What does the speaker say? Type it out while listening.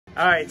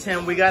All right,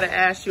 Tim, we got to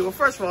ask you. Well,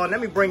 first of all, let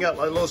me bring up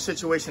a little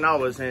situation I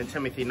was in,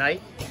 Timothy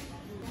Knight.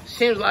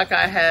 Seems like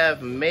I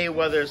have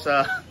Mayweather's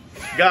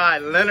guy,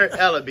 Leonard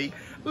Ellerbe.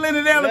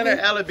 Leonard Ellerbe. Leonard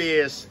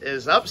Ellerbe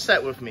is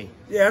upset with me.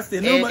 Yeah, that's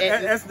the new,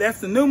 that's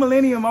the new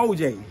millennium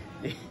OJ.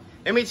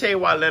 Let me tell you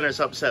why Leonard's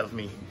upset with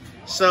me.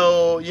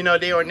 So, you know,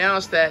 they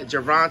announced that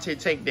Gervonta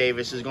Tank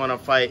Davis is going to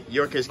fight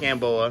Yorkis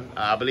Gamboa,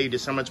 I believe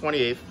December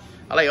 28th.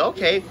 I'm like,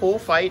 okay, cool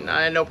fight.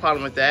 I had no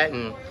problem with that.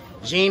 And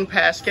Jean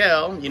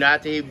Pascal, you know,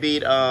 after he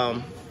beat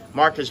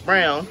Marcus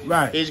Brown,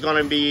 right, he's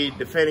going to be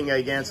defending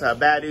against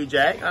Badu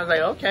Jack. I was like,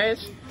 okay,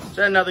 it's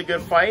another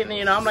good fight. And,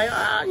 you know, I'm like,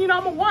 you know,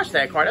 I'm going to watch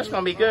that card. That's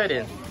going to be good.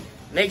 And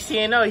next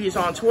thing you know, he's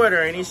on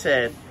Twitter and he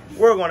said,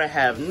 we're going to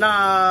have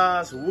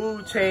Nas,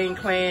 Wu-Tang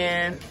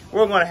Clan.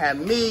 We're going to have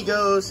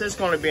Migos. It's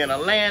going to be in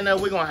Atlanta.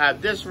 We're going to have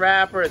this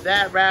rapper,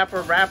 that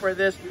rapper, rapper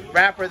this,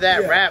 rapper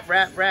that,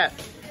 yeah, rap.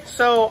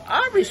 So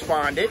I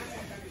responded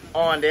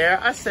on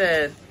there. I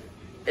said,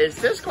 is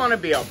this going to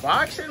be a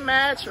boxing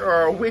match or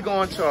are we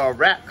going to a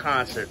rap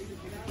concert?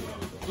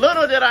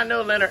 Little did I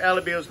know Leonard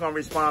Ellerbe was going to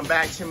respond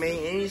back to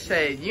me. And he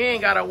said, you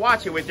ain't got to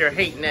watch it with your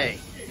hating A.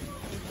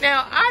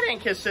 Now, I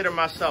didn't consider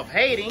myself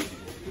hating.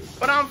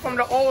 But I'm from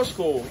the old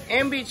school.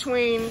 In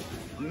between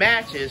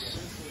matches,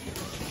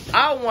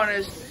 I don't want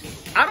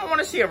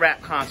to see a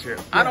rap concert.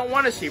 Yeah. I don't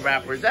want to see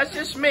rappers. That's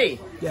just me.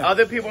 Yeah.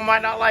 Other people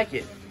might not like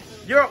it.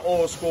 You're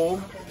old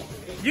school.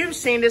 You've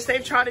seen this.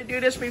 They've tried to do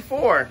this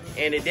before,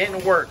 and it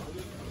didn't work.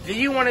 Do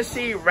you want to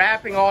see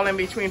rapping all in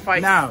between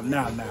fights? No.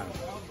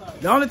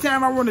 The only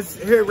time I want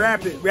to hear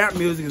rap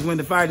music is when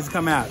the fighters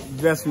come out.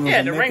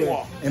 Yeah, the ring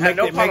walk. I have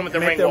no problem with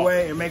the ring walk.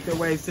 And make their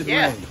way to the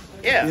ring.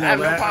 Yeah, you know, I have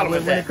no problem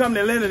with that. When it comes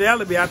to Leonard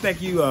Ellerbe, I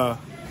think you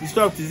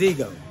stroked his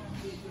ego.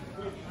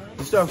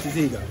 You stroked his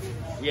ego.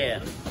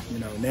 Yeah. You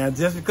know, now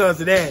just because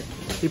of that,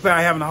 he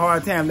probably having a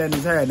hard time letting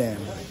his hair down.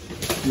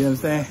 You know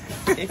what I'm saying?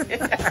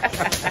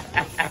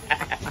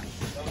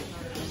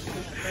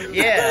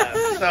 Yeah.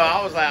 So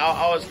I was like,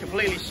 I was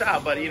completely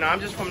shocked. But, you know,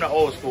 I'm just from the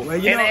old school. Well,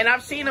 and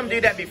I've seen them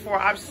do that before.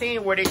 I've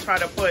seen where they try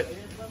to put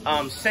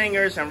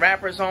singers and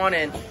rappers on,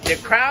 and the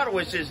crowd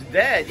was just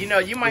dead. You know,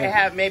 you might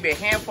have maybe a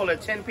handful of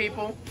 10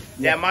 people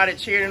that might have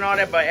cheered and all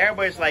that, but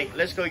everybody's like,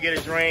 let's go get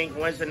a drink.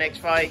 When's the next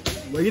fight?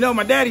 Well, you know what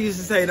my daddy used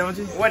to say, don't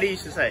you? What he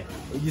used to say?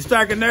 If you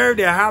strike a nerve,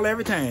 they'll holler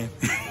every time.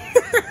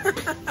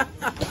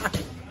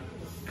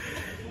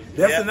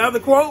 That's another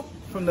quote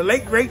from the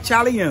late, great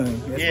Charlie Young.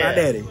 That's my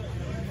daddy.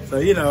 So,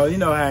 you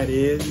know how it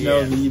is. You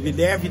know, you be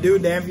damn if you do,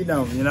 damn if you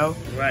don't, you know?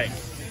 Right.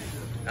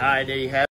 All right, there you have it.